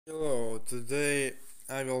Hello, today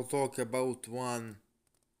I will talk about one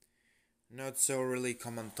not so really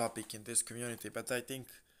common topic in this community, but I think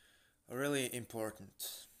really important.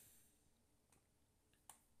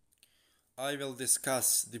 I will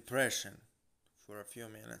discuss depression for a few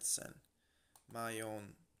minutes and my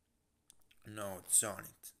own notes on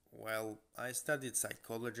it. Well, I studied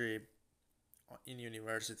psychology in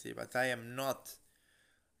university, but I am not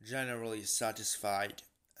generally satisfied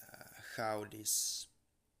how this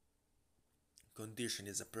condition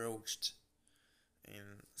is approached in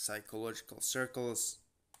psychological circles.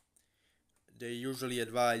 They usually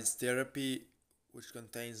advise therapy, which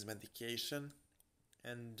contains medication,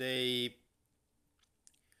 and they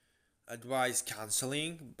advise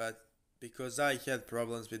counseling. But because I had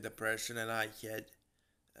problems with depression and I had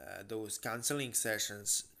those counseling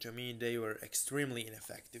sessions, to me they were extremely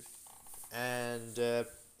ineffective. And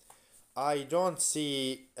I don't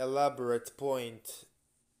see elaborate point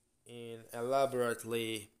in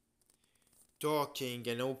elaborately talking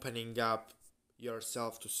and opening up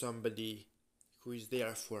yourself to somebody who is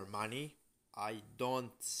there for money. I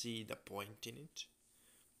don't see the point in it,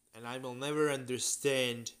 and I will never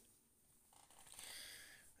understand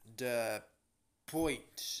the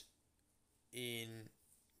point in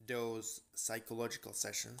those psychological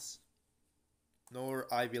sessions, nor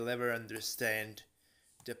I will ever understand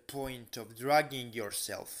the point of drugging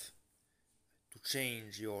yourself to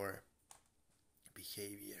change your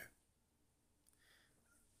behavior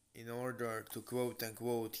in order to quote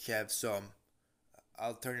unquote have some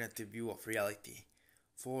alternative view of reality.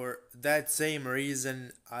 For that same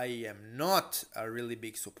reason, I am not a really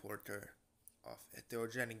big supporter of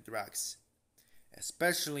entheogenic drugs,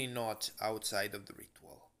 especially not outside of the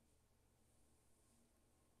ritual.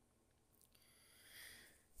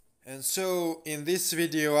 And so, in this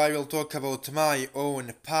video, I will talk about my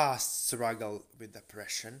own past struggle with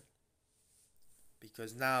depression,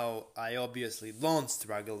 because now I obviously don't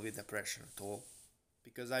struggle with depression at all,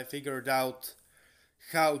 because I figured out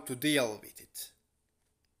how to deal with it,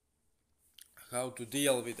 how to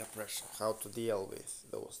deal with depression, how to deal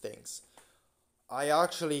with those things. I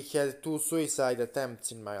actually had 2 suicide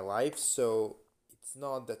attempts in my life, so it's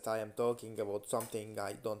not that I am talking about something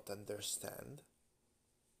I don't understand.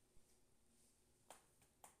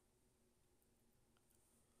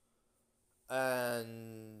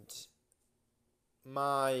 And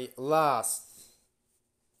my last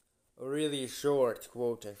really short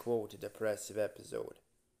quote unquote depressive episode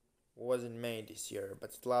wasn't made this year,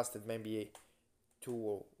 but it lasted maybe 2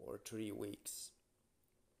 or 3 weeks.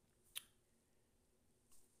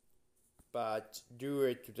 But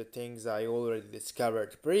due to the things I already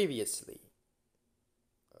discovered previously,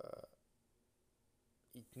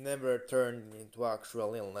 it never turned into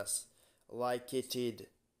actual illness like it did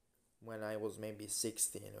when I was maybe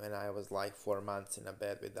 16, when I was like 4 months in a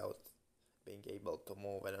bed without being able to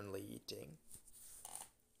move and only eating.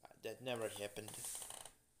 That never happened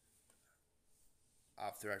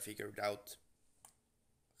after I figured out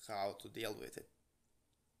how to deal with it.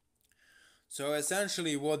 So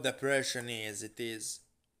essentially what depression is, it is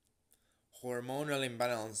hormonal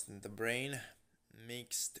imbalance in the brain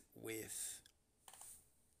mixed with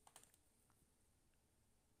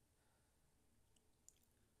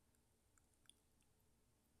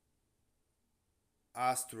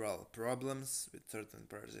astral problems with certain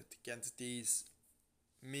parasitic entities,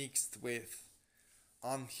 mixed with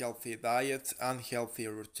unhealthy diet, unhealthy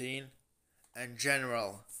routine, and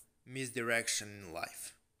general misdirection in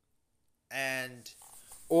life. And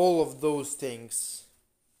all of those things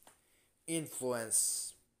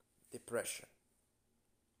influence depression.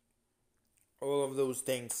 All of those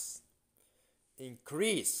things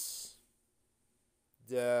increase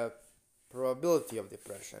the probability of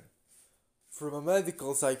depression. From a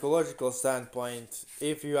medical psychological standpoint,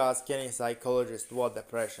 if you ask any psychologist what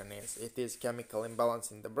depression is, it is chemical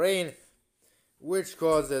imbalance in the brain which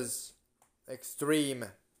causes extreme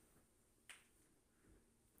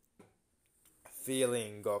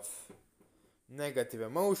feeling of negative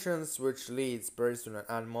emotions, which leads person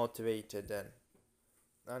unmotivated and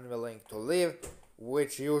unwilling to live,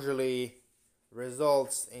 which usually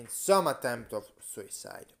results in some attempt of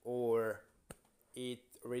suicide, or it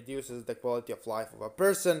reduces the quality of life of a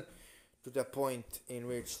person to the point in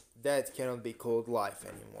which that cannot be called life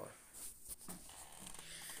anymore.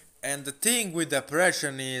 And the thing with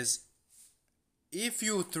depression is, if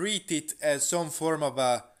you treat it as some form of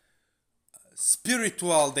a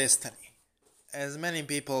spiritual destiny, as many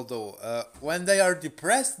people do, when they are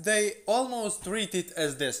depressed, they almost treat it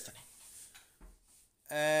as destiny.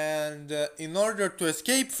 And in order to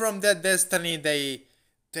escape from that destiny, they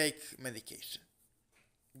take medication.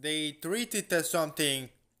 they treat it as something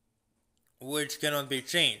which cannot be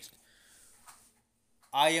changed.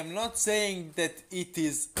 I am not saying that it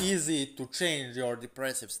is easy to change your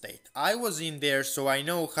depressive state. I was in there, so I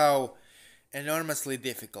know how enormously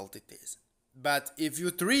difficult it is. But if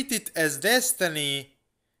you treat it as destiny,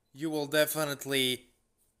 you will definitely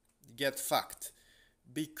get fucked.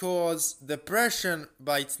 Because depression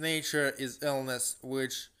by its nature is illness,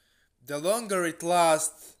 which the longer it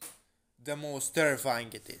lasts, the most terrifying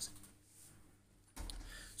it is.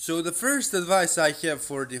 So the first advice I have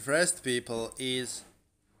for depressed people is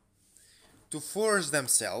to force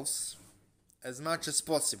themselves as much as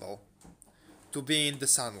possible to be in the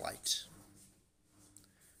sunlight.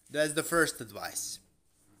 That's the first advice.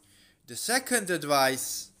 The second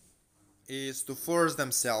advice is to force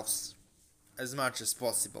themselves as much as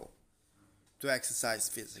possible to exercise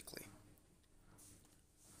physically.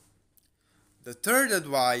 The third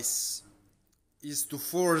advice is to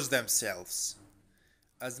force themselves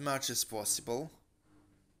as much as possible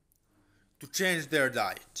to change their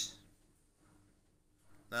diet.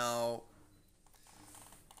 Now,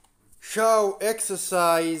 how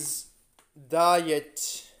exercise,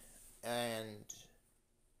 diet, and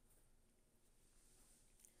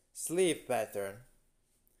sleep pattern,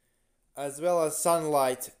 as well as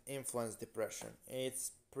sunlight, influence depression.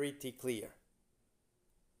 It's pretty clear.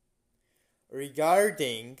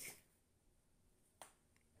 Regarding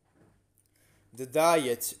the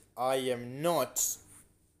diet, I am not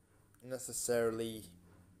necessarily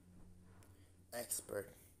expert,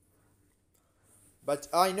 but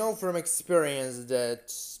I know from experience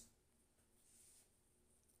that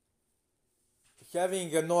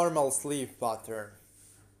having a normal sleep pattern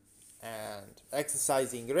and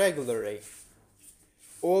exercising regularly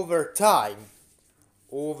over time,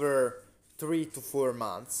 over 3 to 4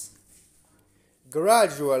 months,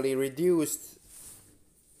 gradually reduced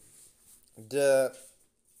the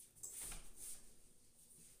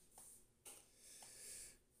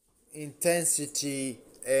intensity,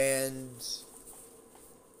 and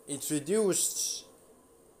it reduced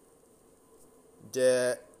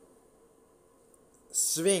the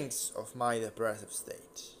swings of my depressive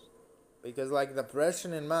state. Because like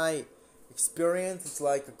depression, in my experience, it's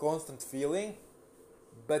like a constant feeling,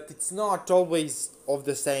 but it's not always of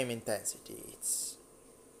the same intensity. It's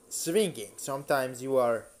swinging. Sometimes you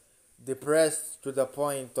are depressed to the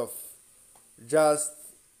point of just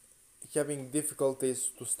having difficulties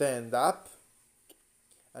to stand up,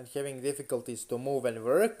 and having difficulties to move and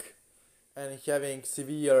work, and having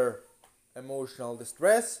severe emotional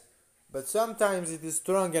distress. But sometimes it is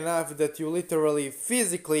strong enough that you literally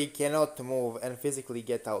physically cannot move and physically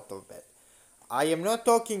get out of bed. I am not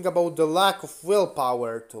talking about the lack of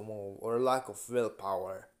willpower to move or lack of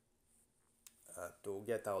willpower to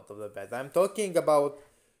get out of the bed. I'm talking about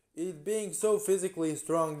it being so physically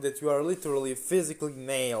strong that you are literally physically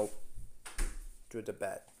nailed to the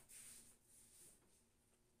bed.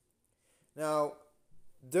 Now,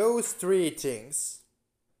 those three things,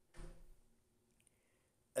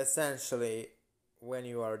 essentially, when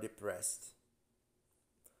you are depressed: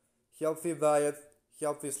 healthy diet,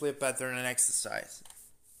 healthy sleep pattern, and exercise,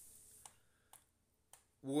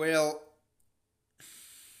 will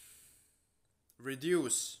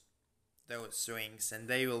reduce those swings, and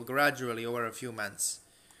they will gradually, over a few months,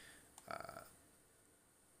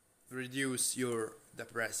 reduce your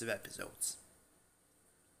depressive episodes.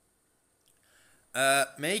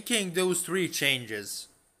 Making those three changes: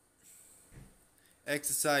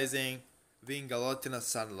 exercising, being a lot in the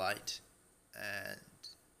sunlight, and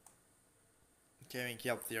having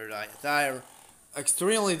healthier diet, are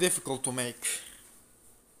extremely difficult to make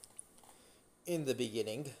in the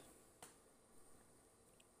beginning,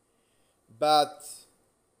 but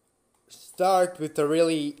start with the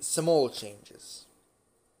really small changes.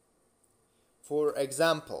 For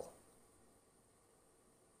example,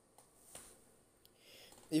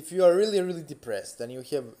 if you are really depressed and you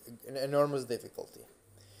have an enormous difficulty,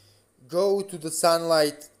 go to the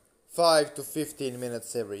sunlight 5 to 15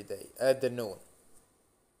 minutes every day at the noon,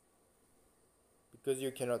 because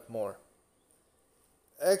you cannot more.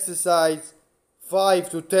 Exercise 5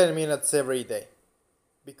 to 10 minutes every day,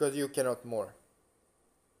 because you cannot more.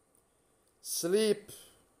 Sleep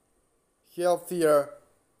healthier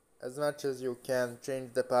as much as you can,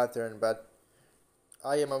 change the pattern, but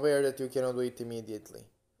I am aware that you cannot do it immediately,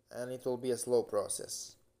 and it will be a slow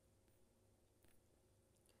process.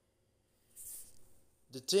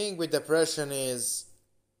 The thing with depression is,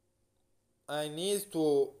 I need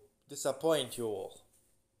to disappoint you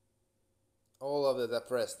all of the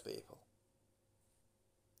depressed people.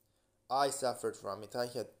 I suffered from it. I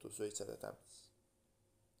had 2 suicide attempts.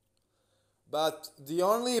 But the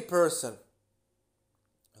only person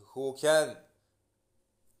who can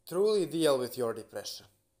truly deal with your depression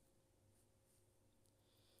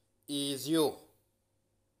is you.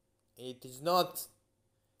 It is not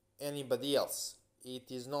anybody else.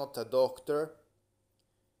 It is not a doctor.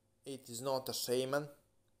 It is not a shaman.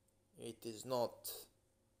 It is not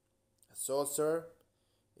a sorcerer.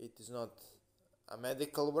 It is not a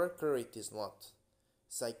medical worker. It is not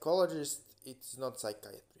psychologist. It is not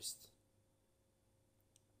psychiatrist.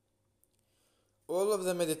 All of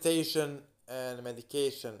the meditation and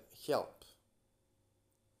medication help,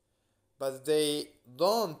 but they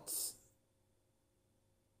don't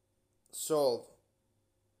solve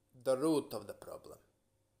the root of the problem.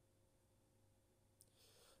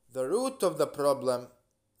 The root of the problem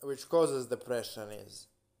which causes depression is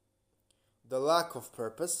the lack of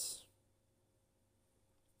purpose,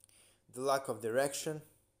 the lack of direction,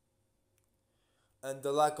 and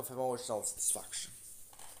the lack of emotional satisfaction.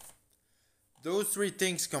 Those three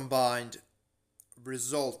things combined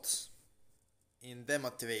result in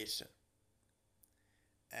demotivation,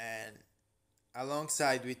 and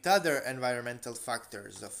alongside with other environmental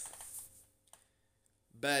factors of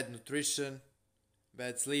bad nutrition,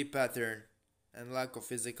 bad sleep pattern, and lack of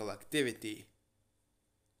physical activity,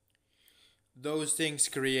 those things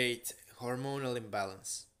create hormonal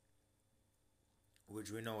imbalance,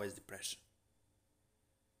 which we know as depression.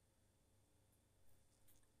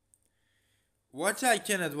 What I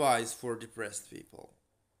can advise for depressed people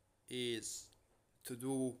is to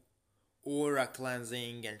do aura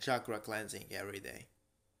cleansing and chakra cleansing every day.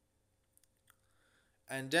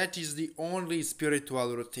 And that is the only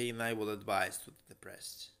spiritual routine I would advise to the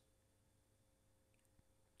depressed.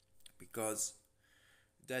 Because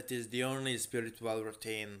that is the only spiritual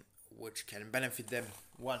routine which can benefit them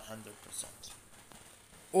 100%.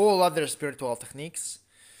 All other spiritual techniques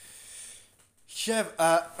have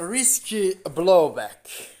a risky blowback.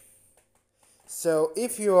 So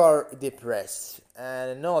if you are depressed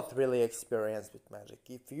and not really experienced with magic,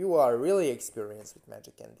 if you are really experienced with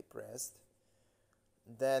magic and depressed,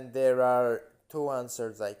 then there are two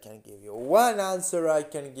answers I can give you. One answer I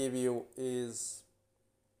can give you is,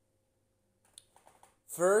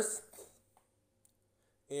 first,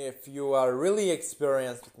 if you are really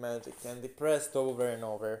experienced with magic and depressed over and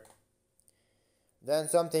over, then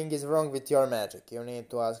something is wrong with your magic. You need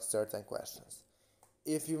to ask certain questions.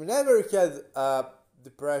 If you've never had a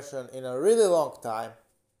depression in a really long time,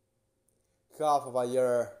 half of a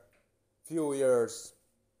year, few years,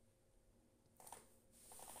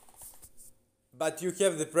 but you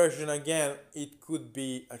have depression again, it could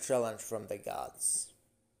be a challenge from the gods.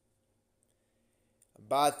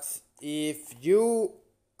 But if you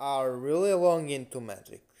are really long into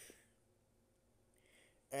magic,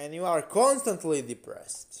 and you are constantly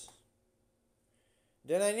depressed,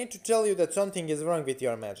 then I need to tell you that something is wrong with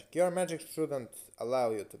your magic. Your magic shouldn't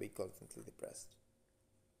allow you to be constantly depressed.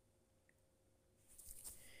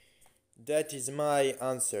 That is my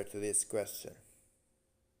answer to this question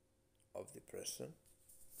of depression.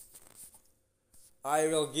 I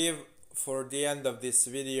will give, for the end of this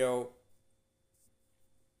video,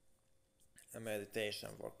 a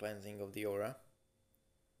meditation for cleansing of the aura.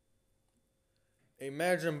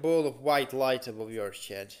 Imagine a ball of white light above your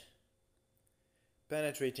head,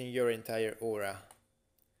 penetrating your entire aura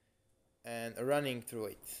and running through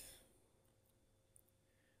it.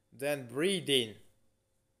 Then breathe in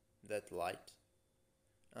that light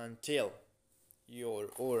until your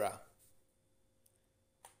aura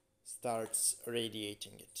starts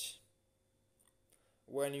radiating it.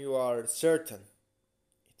 When you are certain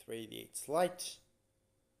it radiates light,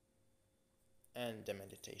 end the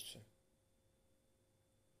meditation.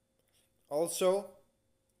 Also,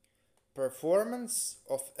 performance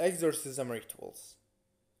of exorcism rituals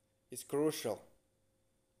is crucial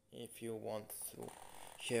if you want to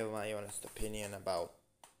have my honest opinion about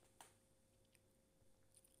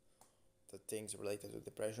the things related to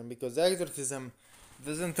depression, because exorcism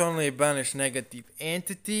doesn't only banish negative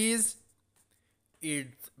entities, it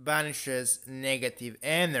banishes negative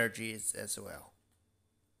energies as well.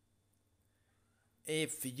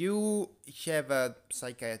 If you have a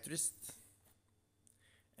psychiatrist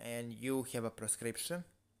and you have a prescription,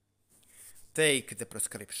 take the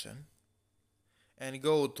prescription and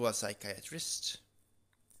go to a psychiatrist,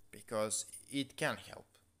 because it can help.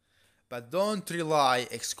 But don't rely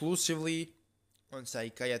exclusively on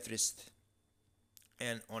psychiatrist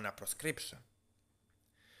and on a prescription.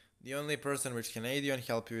 The only person which can aid you and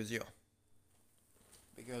help you is you.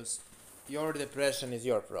 Because your depression is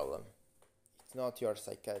your problem. It's not your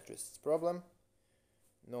psychiatrist's problem,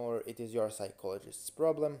 nor it is your psychologist's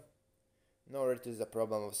problem, nor it is a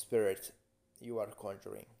problem of spirit you are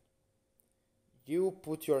conjuring. You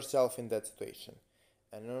put yourself in that situation,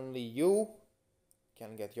 and only you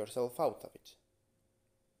can get yourself out of it.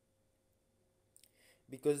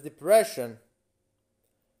 Because depression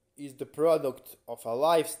is the product of a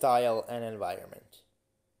lifestyle and environment.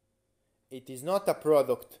 It is not a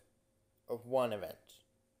product of one event.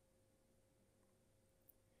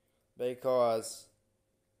 Because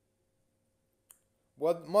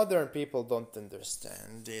what modern people don't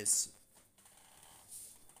understand is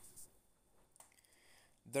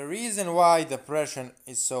the reason why depression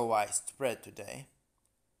is so widespread today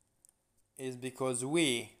is because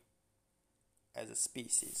we, as a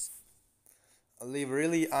species, live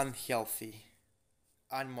really unhealthy,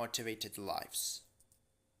 unmotivated lives.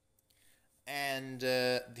 And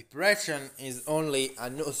depression is only a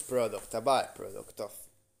news product, a byproduct of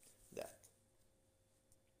that.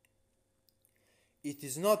 It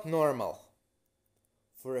is not normal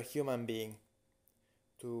for a human being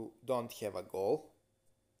to don't have a goal.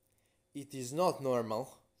 It is not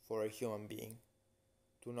normal for a human being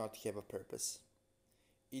to not have a purpose.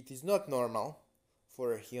 It is not normal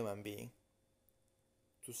for a human being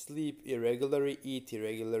to sleep irregularly, eat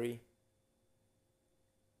irregularly,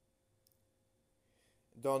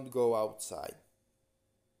 don't go outside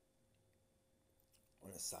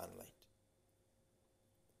on the sunlight.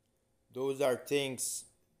 Those are things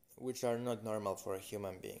which are not normal for a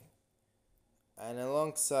human being. And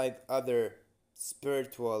alongside other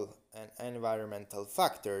spiritual and environmental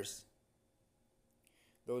factors,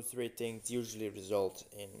 those three things usually result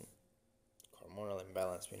in hormonal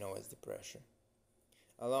imbalance we know as depression,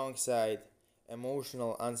 alongside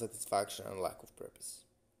emotional unsatisfaction and lack of purpose.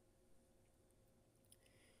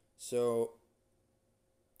 So,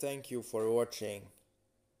 thank you for watching,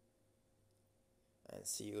 and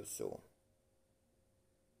see you soon.